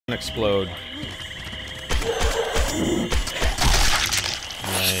explode.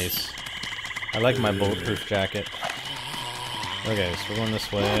 Nice. I like my bulletproof jacket. Okay, so we're going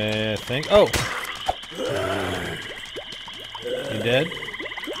this way, I think. Oh! You dead?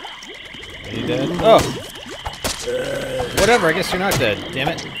 Are you dead? Oh! Whatever, I guess you're not dead. Damn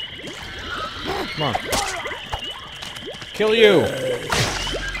it. Come on. Kill you!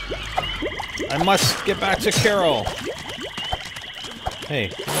 I must get back to Carol! Hey,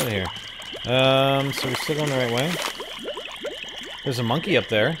 get out of here. So we're still going the right way? There's a monkey up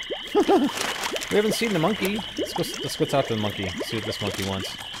there. We haven't seen the monkey. Let's go talk to the monkey. See what this monkey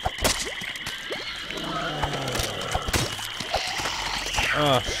wants.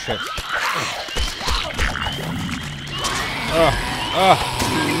 Oh, shit.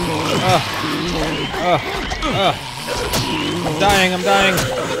 I'm dying, I'm dying.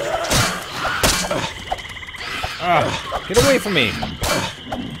 Get away from me.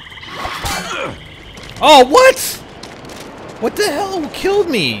 Oh, what? What the hell killed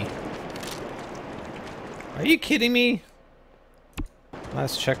me? Are you kidding me?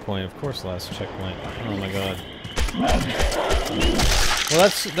 Last checkpoint, of course last checkpoint. Oh my god.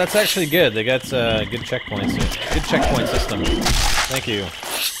 Well, that's actually good. They got good checkpoints here. Good checkpoint system. Thank you.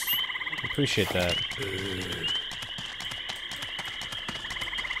 Appreciate that.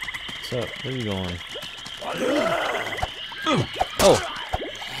 What's up? Where are you going? Oh!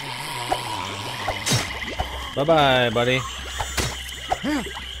 Bye-bye, buddy.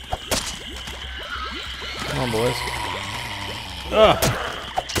 Come on, boys. Ugh!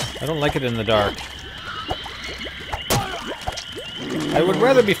 I don't like it in the dark. I would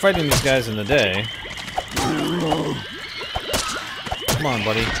rather be fighting these guys in the day. Come on,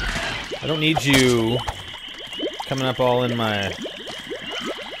 buddy. I don't need you coming up all in my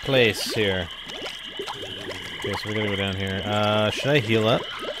place here. Okay, so we're gonna go down here. Should I heal up?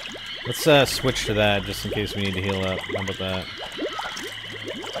 Let's switch to that just in case we need to heal up. How about that?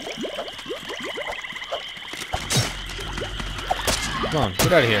 Come on,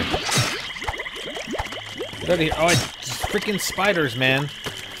 get out of here. Get out of here. Oh, it's freaking spiders, man.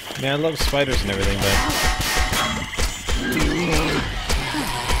 I mean, I love spiders and everything, but...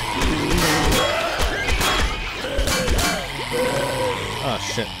 Oh,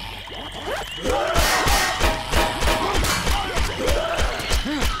 shit.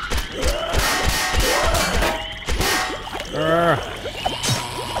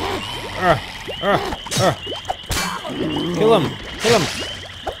 Kill him! Kill him!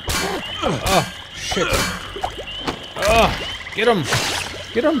 Oh, shit. Oh, get him!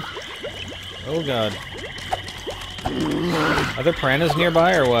 Get him! Oh, God. Are there piranhas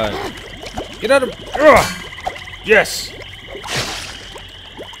nearby, or what? Get out of... Ugh! Yes!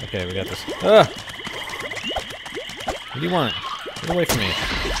 Okay, we got this. What do you want? Get away from me.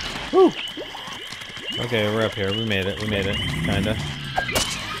 Woo! Okay, we're up here. We made it. We made it. Kinda.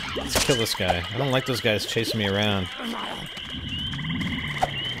 Let's kill this guy. I don't like those guys chasing me around.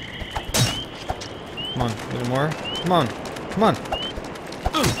 Come on. Any more? Come on. Come on.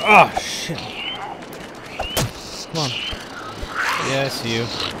 Oh, shit. Come on. Yeah, I see you.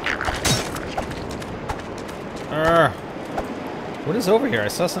 What is over here? I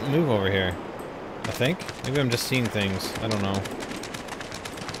saw something move over here. I think. Maybe I'm just seeing things. I don't know.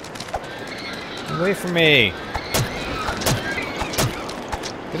 Get away from me!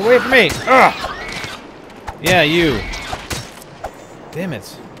 Get away from me! Ugh! Yeah, you. Damn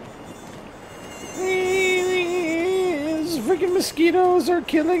it. These freaking mosquitoes are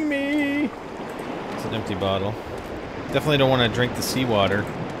killing me. It's an empty bottle. Definitely don't want to drink the seawater.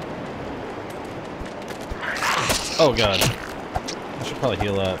 Oh god. I should probably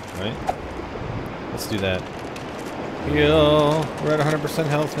heal up, right? Let's do that. Heal. We're at 100%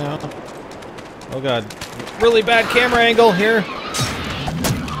 health now. Oh god. Really bad camera angle here.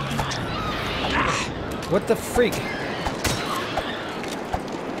 What the freak?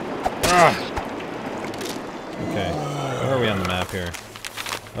 Ah. Okay. Where are we on the map here?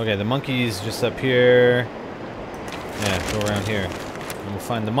 Okay, the monkey's just up here. Yeah, go around here. And we'll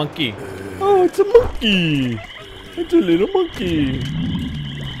find the monkey. Oh, it's a monkey! It's a little monkey.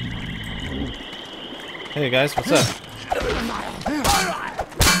 Hey guys, what's up?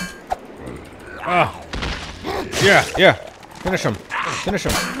 Ah! Yeah, yeah! Finish him! Finish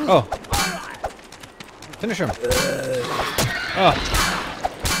him! Oh! Finish him! Oh!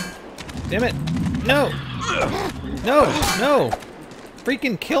 Damn it! No! No! No!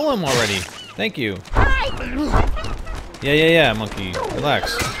 Freaking kill him already! Thank you. Yeah, monkey.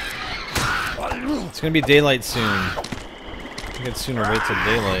 Relax. It's gonna be daylight soon. I think I'd sooner wait till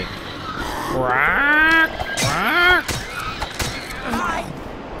daylight.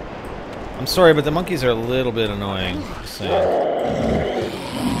 I'm sorry, but the monkeys are a little bit annoying. Just saying.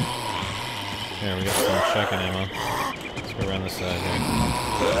 Here, we got some shotgun ammo. Let's go around this side here.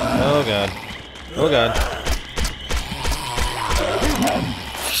 Oh god. Oh god.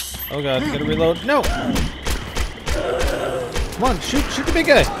 Oh god, gotta reload. No! Come on, shoot the big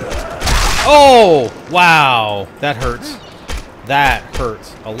guy! Oh! Wow! That hurts. That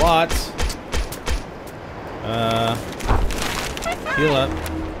hurts a lot. Heal up.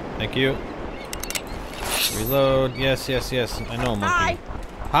 Thank you. Reload. Yes, yes, yes. I know, monkey.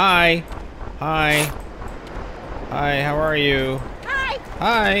 Hi! Hi! Hi, how are you? Hi!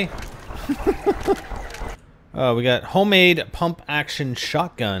 Hi! Oh, we got homemade pump action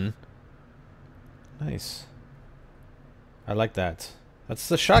shotgun. Nice. I like that. That's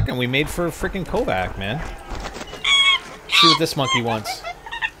the shotgun we made for freaking Kovac, man. See what this monkey wants.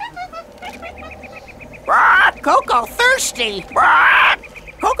 Coco thirsty.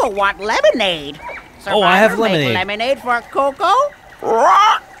 Coco want lemonade. Survivor, oh, I have lemonade. Make lemonade for Coco.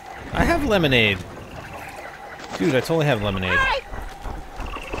 I have lemonade. Dude, I totally have lemonade.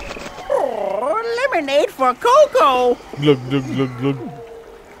 Oh, lemonade for Coco. Glug, glug, glug, glug.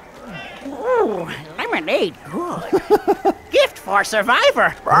 Ooh, lemonade, good. Gift for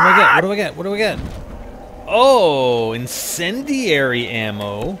Survivor. What do I get? What do I get? What do I get? Oh, incendiary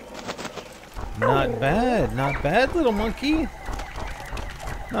ammo. Not bad. Not bad, little monkey.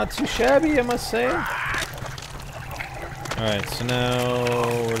 Not too shabby, I must say. Alright, so now...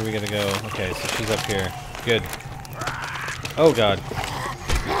 where do we gotta go? Okay, so she's up here. Good. Oh, God.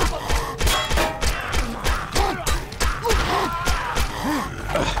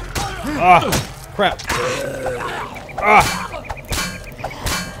 Ah! Crap. Ah!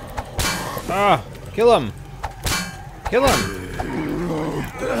 Ah! Kill him! Kill him!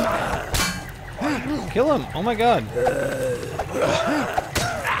 Kill him! Oh my god!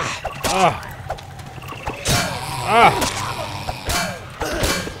 Ah! Ah!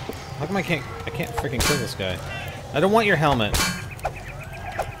 How come I can't freaking kill this guy? I don't want your helmet.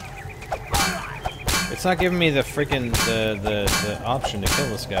 It's not giving me the freaking the option to kill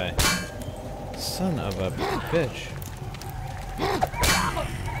this guy. Son of a bitch.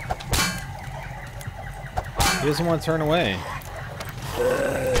 He doesn't want to turn away.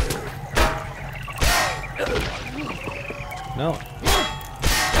 No.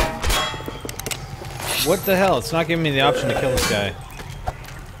 What the hell? It's not giving me the option to kill this guy.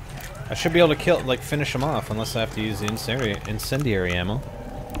 I should be able to kill, like, finish him off, unless I have to use the incendiary ammo.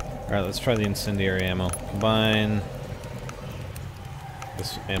 Alright, let's try the incendiary ammo. Combine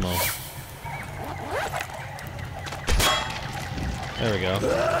this ammo. There we go.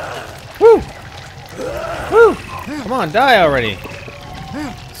 Woo! Woo! Come on, die already!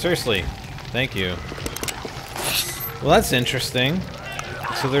 Seriously. Thank you. Well, that's interesting.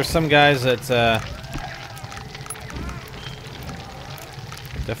 So there's some guys that,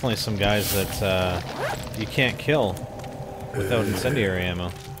 definitely some guys that, you can't kill without incendiary ammo.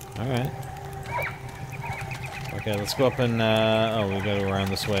 Alright. Okay, let's go up and, oh, we gotta go around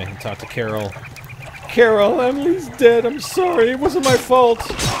this way and talk to Carol. Carol, Emily's dead. I'm sorry. It wasn't my fault.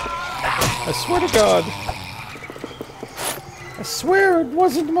 I swear to God. I swear it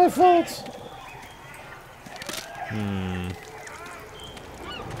wasn't my fault.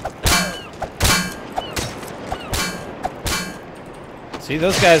 See,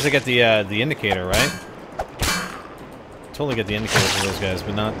 those guys that get the indicator, right? Totally get the indicator for those guys,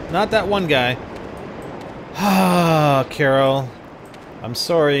 but not that one guy. Ah, Carol. I'm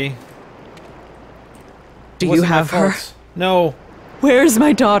sorry. Do you have her? No. Where's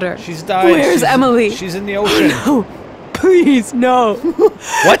my daughter? She's died. Where's Emily? She's in the ocean. No. Please, no.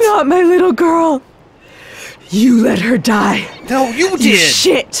 What? Not my little girl. You let her die. No, you did. You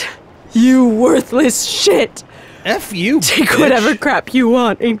shit. You worthless shit. F you, Take bitch. whatever crap you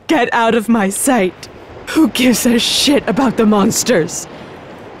want and get out of my sight. Who gives a shit about the monsters?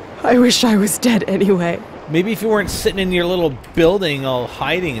 I wish I was dead anyway. Maybe if you weren't sitting in your little building all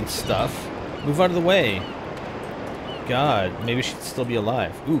hiding and stuff. Move out of the way. God, maybe she'd still be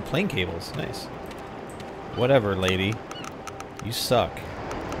alive. Ooh, plane cables. Nice. Whatever, lady. You suck.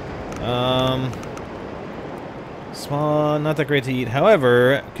 Small, not that great to eat.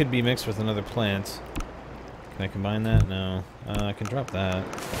 However, it could be mixed with another plant. Can I combine that? No. I can drop that.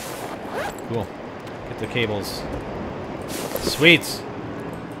 Cool. Get the cables. Sweet!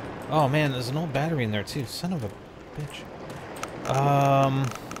 Oh man, there's an old battery in there too. Son of a bitch.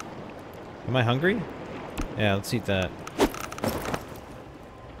 Am I hungry? Yeah, let's eat that.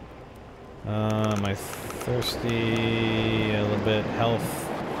 Am I thirsty? A little bit. Health.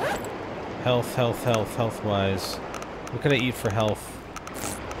 Health-wise. What could I eat for health?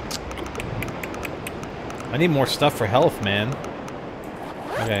 I need more stuff for health, man.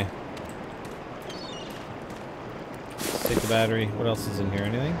 Okay. Let's take the battery. What else is in here?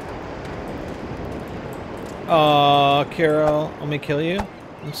 Anything? Aw, Carol. Let me kill you?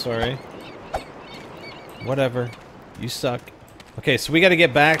 I'm sorry. Whatever. You suck. Okay, so we gotta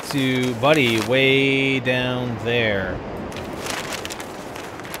get back to Buddy way down there.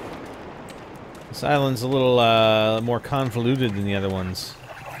 This island's a little more convoluted than the other ones.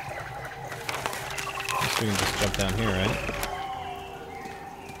 I guess we can just jump down here, right?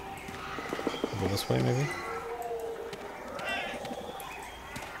 Go this way, maybe?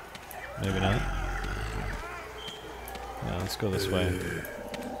 Maybe not. Yeah, let's go this way.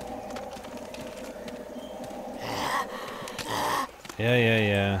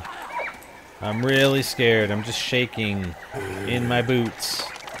 Yeah. I'm really scared. I'm just shaking in my boots.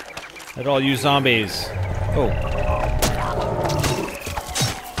 At all you zombies. Oh.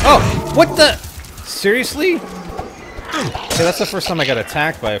 Oh! What the? Seriously? Okay, that's the first time I got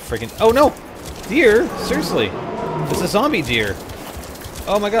attacked by a freaking... Oh, no! Deer? Seriously. It's a zombie deer.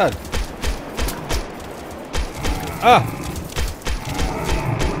 Oh my god. Ah!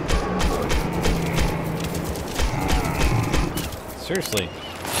 Seriously.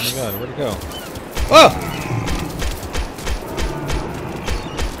 Oh my god, where'd it go? Oh!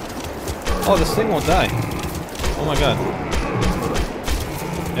 Oh, this thing won't die. Oh my god.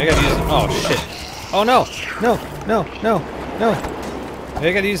 I gotta use... Oh, shit. Oh, no! No!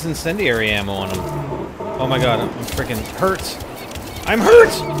 I gotta use incendiary ammo on him. Oh my god, I'm freaking hurt. I'm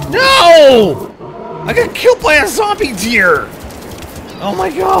hurt! No! I got killed by a zombie deer! Oh my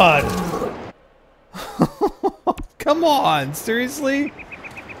god! Come on, seriously?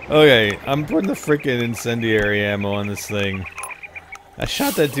 Okay, I'm putting the freaking incendiary ammo on this thing. I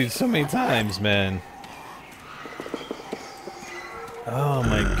shot that dude so many times, man. Oh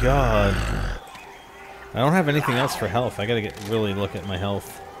my god. I don't have anything else for health. I gotta really look at my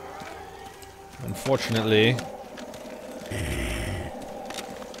health. Unfortunately.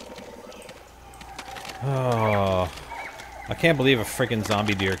 Oh. I can't believe a freaking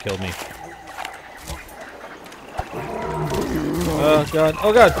zombie deer killed me. Oh god.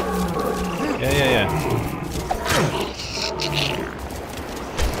 Oh god! Yeah.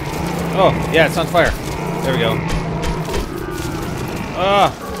 Oh, yeah, it's on fire. There we go.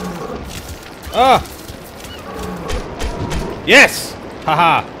 Yes!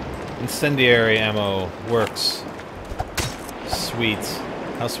 Haha! Incendiary ammo works. Sweet.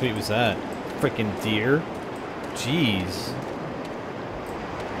 How sweet was that? Freaking deer? Jeez.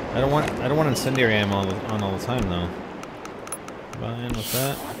 I don't want incendiary ammo on all the time though. Fine with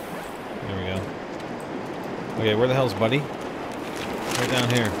that. There we go. Okay, where the hell's Buddy? Right down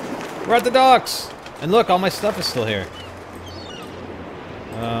here. We're at the docks! And look, all my stuff is still here.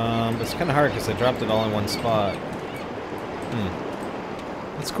 It's kind of hard because I dropped it all in one spot.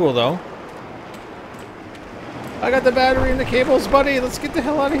 That's cool though. I got the battery and the cables, Buddy! Let's get the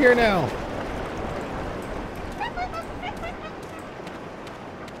hell out of here now!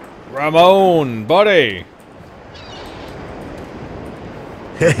 Ramon! Buddy!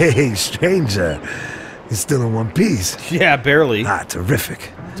 Hey, stranger. You're still in one piece. Yeah, barely. Ah,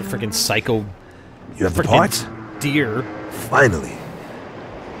 terrific. It's a freaking psycho... You have the parts? Deer. Finally.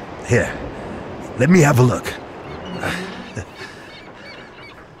 Here, let me have a look.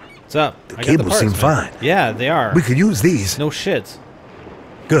 What's up? The I got cables parts, seem man. fine. Yeah, they are. We could use these. No shit.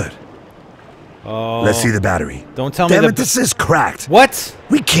 Good. Oh. Let's see the battery. Don't tell Damn me it, this is cracked. What?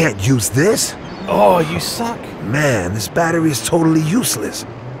 We can't use this. Oh, you suck. Man, this battery is totally useless.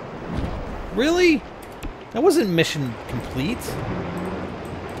 Really? That wasn't mission complete.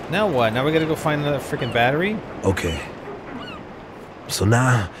 Now what? Now we gotta go find another freaking battery? Okay. So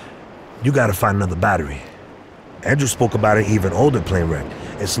now, you gotta find another battery. Andrew spoke about an even older plane wreck.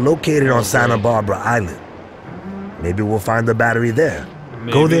 It's located on Santa Barbara Island. Maybe we'll find the battery there.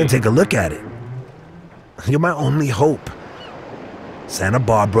 Go there and take a look at it. You're my only hope. Santa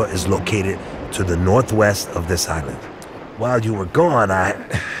Barbara is located to the northwest of this island. While you were gone, I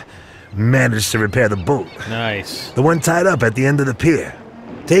managed to repair the boat. Nice. The one tied up at the end of the pier.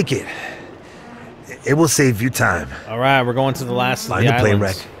 Take it. It will save you time. All right, we're going to the last Find of the the plane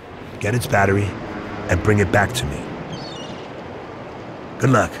islands. wreck, get its battery, and bring it back to me.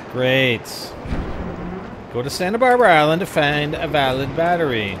 Good luck. Great. Go to Santa Barbara Island to find a valid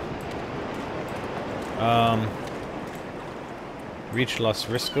battery. Reach Los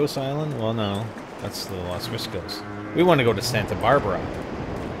Riscos Island? Well, no. That's the Los Riscos. We want to go to Santa Barbara.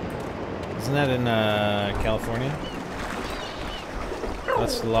 Isn't that in California?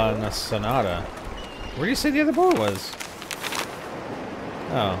 That's La Sonata. Where do you say the other boat was?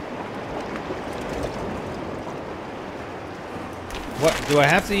 Oh. What do I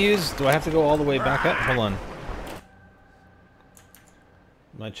have to use? Do I have to go all the way back up? Hold on.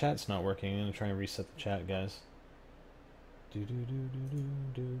 My chat's not working. I'm gonna try and reset the chat, guys. Do do do do do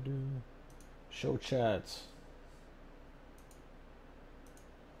do do. Show chats.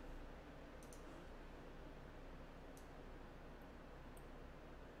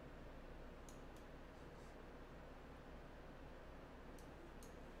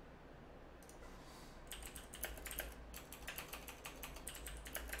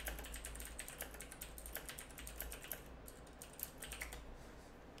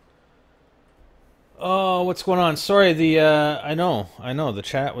 Oh, what's going on? Sorry, I know, the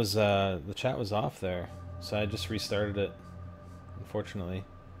chat was off there, so I just restarted it. Unfortunately.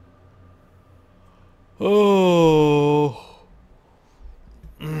 Oh.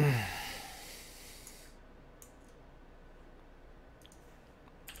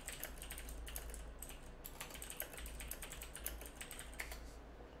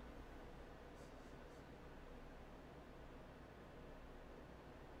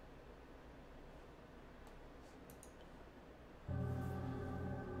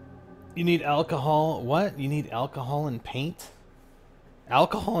 You need alcohol? What? You need alcohol and paint?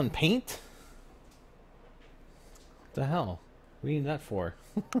 Alcohol and paint? What the hell? What do you need that for?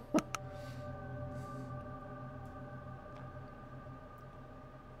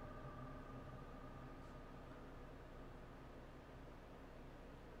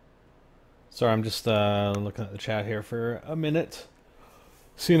 Sorry, I'm just looking at the chat here for a minute.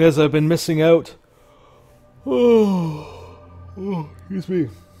 Seeing as I've been missing out. Oh, excuse me.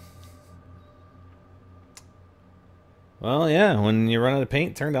 Well, yeah, when you run out of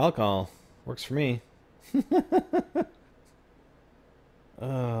paint, turn to alcohol. Works for me. Make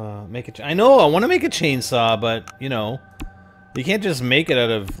a I know, I want to make a chainsaw, but, you know, you can't just make it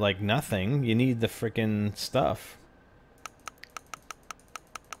out of, like, nothing. You need the frickin' stuff.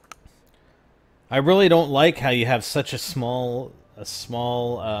 I really don't like how you have such a small,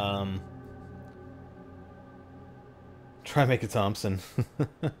 try to make a Thompson.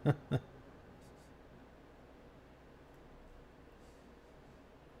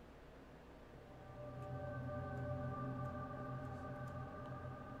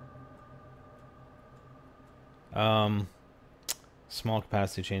 Small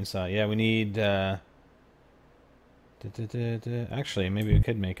capacity chainsaw. Yeah, we need, actually, maybe we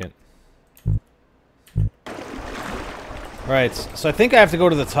could make it. Right, so I think I have to go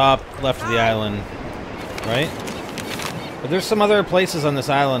to the top left of the island, right? But there's some other places on this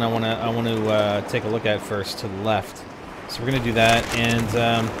island I want to take a look at first to the left. So we're gonna do that, and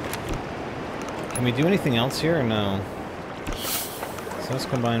can we do anything else here or no? So let's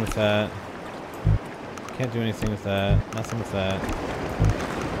combine with that. Can't do anything with that. Nothing with that.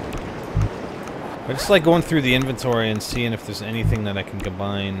 I just like going through the inventory and seeing if there's anything that I can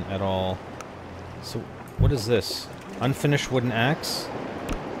combine at all. So, what is this? Unfinished wooden axe?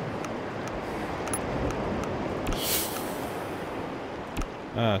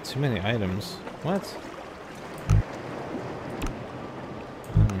 Too many items. What?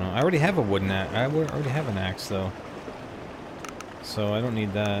 I don't know. I already have a wooden axe. I already have an axe, though. So I don't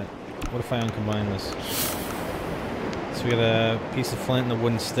need that. What if I uncombine this? So we got a piece of flint and a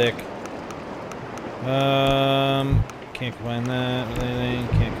wooden stick. Can't combine that with anything.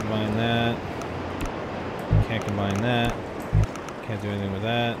 Can't combine that. Can't combine that. Can't do anything with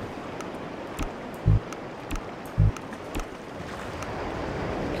that.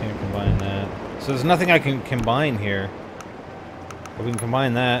 Can't combine that. So there's nothing I can combine here. But we can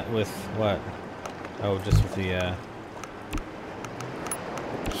combine that with what? Oh, just with the,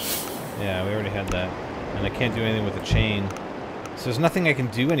 yeah, we already had that. And I can't do anything with the chain. So there's nothing I can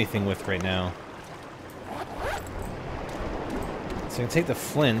do anything with right now. So I can take the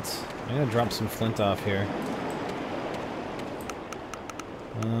flint. I'm gonna drop some flint off here.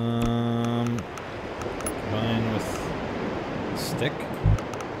 Combine with stick.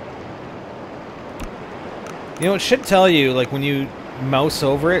 You know, it should tell you, like, when you mouse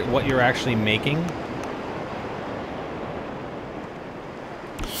over it, what you're actually making.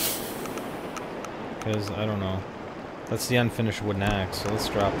 Because, I don't know. That's the unfinished wooden axe, so let's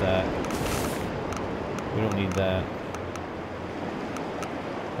drop that. We don't need that.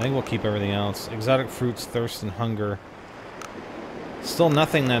 I think we'll keep everything else. Exotic fruits, thirst, and hunger. Still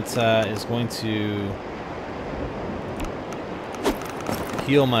nothing that is going to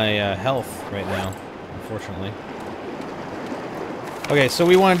heal my health right now, unfortunately. Okay, so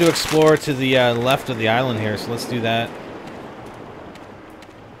we wanted to explore to the left of the island here, so let's do that.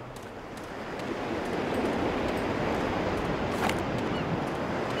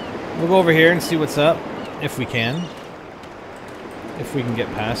 We'll go over here and see what's up, if we can. If we can get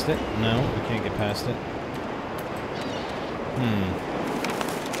past it. No, we can't get past it.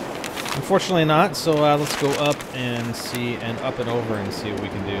 Unfortunately not, so let's go up and see, and up and over and see what we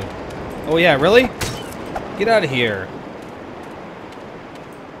can do. Oh yeah, really? Get out of here.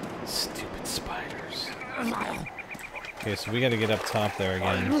 Stupid spiders. Okay, so we gotta get up top there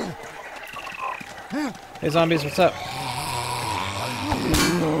again. Hey zombies, what's up?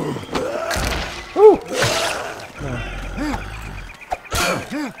 Woo!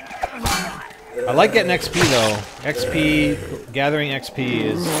 I like getting XP though. XP, gathering XP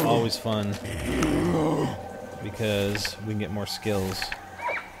is always fun. Because we can get more skills.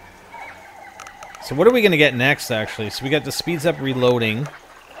 So what are we going to get next actually? So we got the speeds up reloading.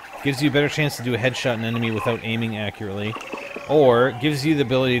 Gives you a better chance to do a headshot an enemy without aiming accurately. Or gives you the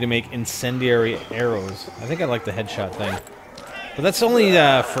ability to make incendiary arrows. I think I like the headshot thing. But that's only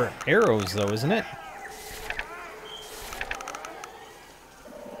for arrows though, isn't it?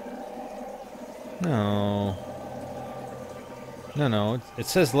 No. No. It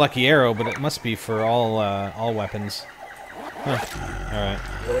says lucky arrow, but it must be for all weapons. Huh. All right.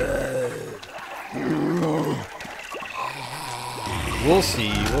 We'll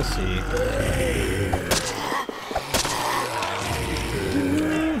see. We'll see.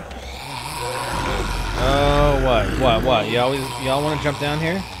 Oh, what? Y'all want to jump down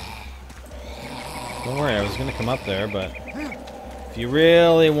here? Don't worry, I was gonna come up there, but if you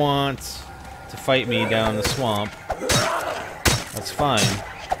really want to fight me down the swamp, that's fine.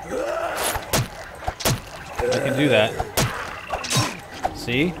 I can do that.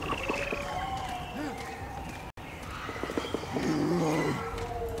 See?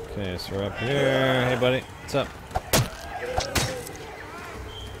 Okay, so we're up here. Hey, buddy. What's up?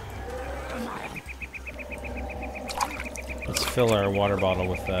 Let's fill our water bottle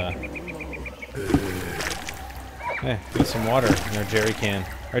with, Hey, get some water in our jerry can.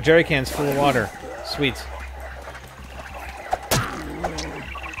 Our jerry can's full of water. Sweet.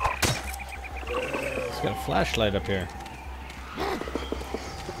 It's got a flashlight up here.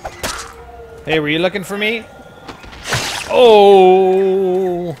 Hey, were you looking for me?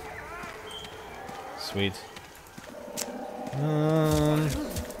 Oh! Sweet.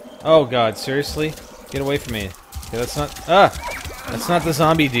 Oh god, seriously? Get away from me. Okay, that's not... That's not the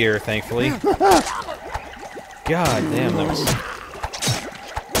zombie deer, thankfully. God damn, that was...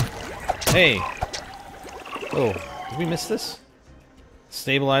 Hey! Oh, did we miss this?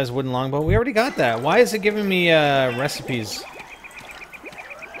 Stabilized wooden longbow? We already got that. Why is it giving me recipes?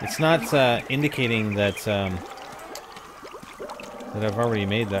 It's not indicating that that I've already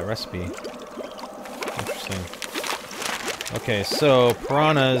made that recipe. Interesting. Okay, so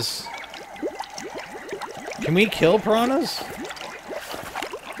piranhas. Can we kill piranhas?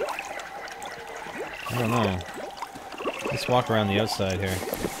 I don't know. Let's walk around the outside here.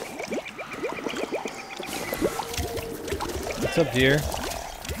 What's up, deer?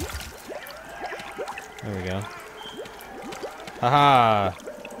 There we go. Haha!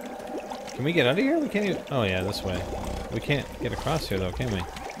 Can we get out of here? We can't even... Oh yeah, this way. We can't get across here though, can we?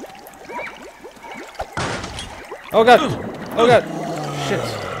 Oh god! Oh god! Shit!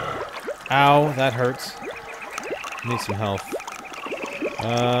 Ow, that hurts. Need some health.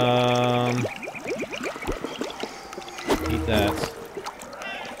 Eat that.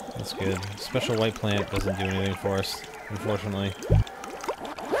 That's good. Special white plant doesn't do anything for us, unfortunately.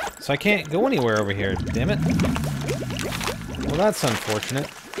 So I can't go anywhere over here, damn it. Well, that's unfortunate.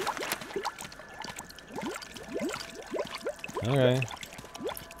 Okay.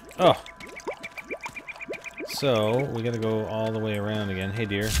 Oh! So, we gotta go all the way around again. Hey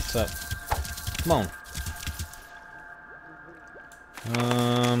dear, what's up? Come on.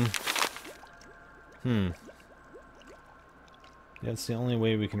 Yeah, it's the only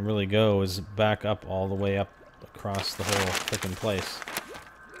way we can really go is back up all the way up across the whole frickin' place.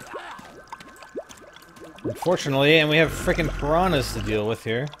 Unfortunately, and we have frickin' piranhas to deal with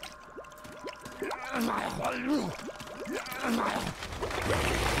here.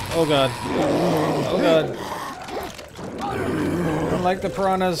 Oh god. Oh god. I don't like the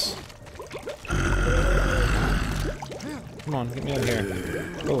piranhas. Come on, get me out of here.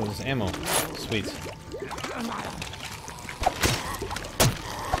 Oh, there's ammo. Sweet.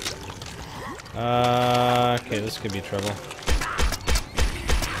 Okay, this could be trouble.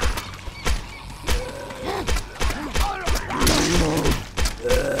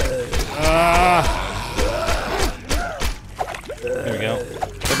 There we go.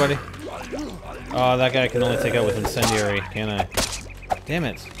 Hey, buddy. Oh, that guy can only take out with incendiary, can I? Damn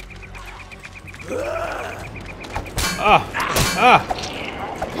it.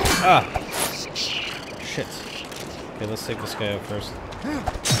 Shit. Okay, let's take this guy out first.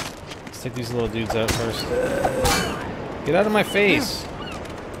 Let's take these little dudes out first. Get out of my face!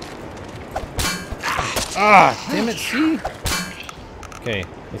 Ah! Damn it, see? Okay,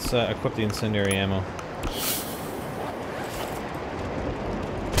 let's equip the incendiary ammo.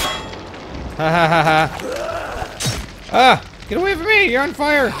 Ha ha ha ha! Ah! Get away from me! You're on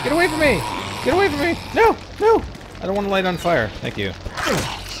fire! Get away from me! Get away from me! No! No! I don't want to light on fire. Thank you.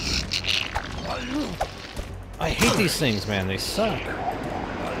 I hate these things, man. They suck.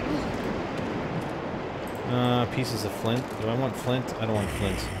 Pieces of flint. Do I want flint? I don't want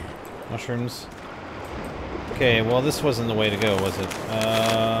flint. Mushrooms. Okay, well, this wasn't the way to go, was it?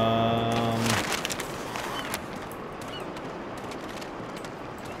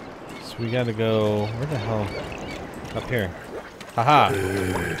 So we gotta go... Where the hell? Up here. Haha!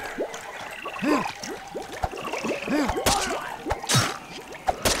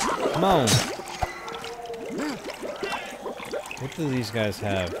 Come on! What do these guys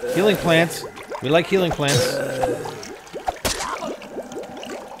have? Healing plants! We like healing plants.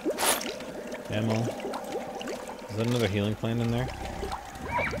 Ammo. Is that another healing plant in there?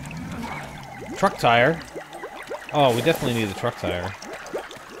 Truck tire. Oh, we definitely need the truck tire.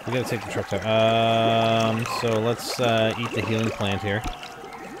 We gotta take the truck tire. So let's eat the healing plant here.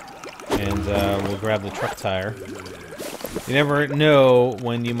 And we'll grab the truck tire. You never know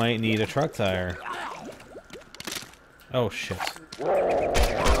when you might need a truck tire. Oh, shit.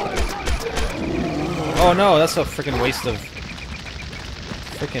 Oh no, that's a freaking waste of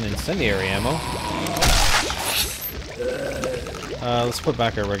freaking incendiary ammo. Let's put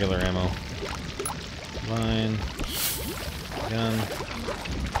back our regular ammo. Mine. Gun.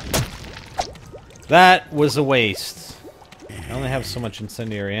 That was a waste. I only have so much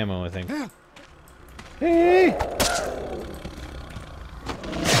incendiary ammo, I think. Hey!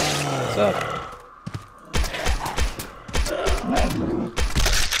 What's up?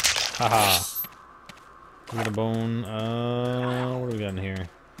 Haha. We got a bone. What do we got in here?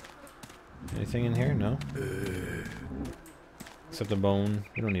 Anything in here? No. Except a bone.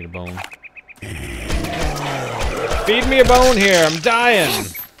 We don't need a bone. Feed me a bone here! I'm dying!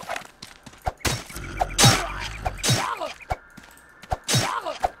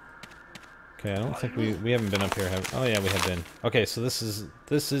 Okay, I don't think we haven't been up here, have we? Oh yeah, we have been. Okay, so this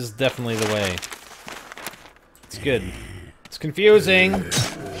is definitely the way. It's good. It's confusing.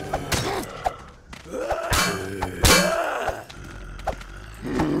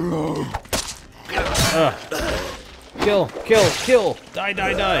 Kill, kill, kill! Die,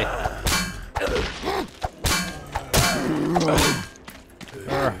 die, die!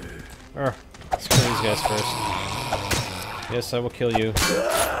 Let's kill these guys first. Yes, I will kill you.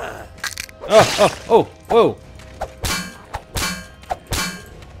 Oh! Whoa!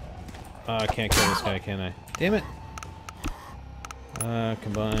 I can't kill this guy, can I? Damn it!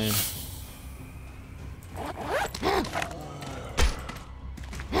 Combine.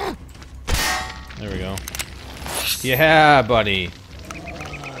 There we go. Yeah, buddy.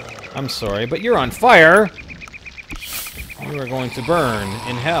 I'm sorry, but you're on fire! You are going to burn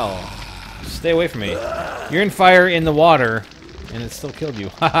in hell. Stay away from me. You're in fire in the water, and it still killed you.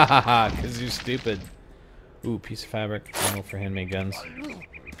 Ha ha ha ha, because you're stupid. Ooh, piece of fabric. Ammo for handmade guns.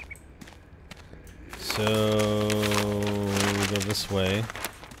 So... we go this way.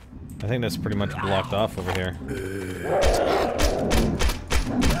 I think that's pretty much blocked off over here.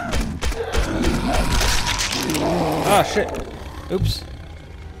 Ah, shit. Oops.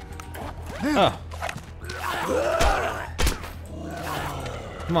 Oh.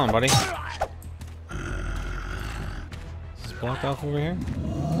 Come on, buddy. Is this blocked off over here?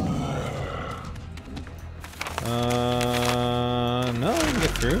 No, we can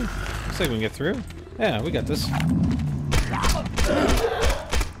get through. Looks like we can get through. Yeah, we got this.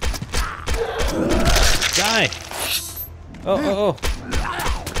 Die! Oh.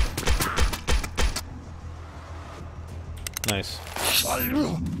 Nice.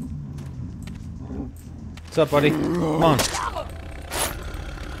 What's up, buddy? Come on.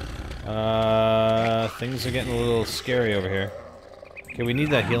 Things are getting a little scary over here. Okay, we need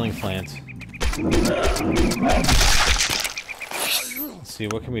that healing plant. Let's see,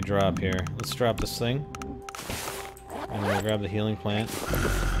 what can we drop here? Let's drop this thing. And we'll grab the healing plant.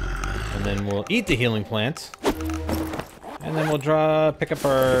 And then we'll eat the healing plant. And then we'll pick up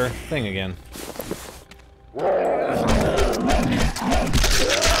our thing again.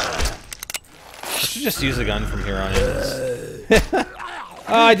 I should just use a gun from here on in.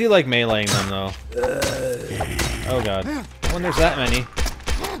 Oh, I do like meleeing them, though. Oh, God. When there's that many.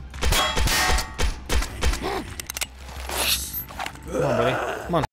 Come on, buddy. Come on.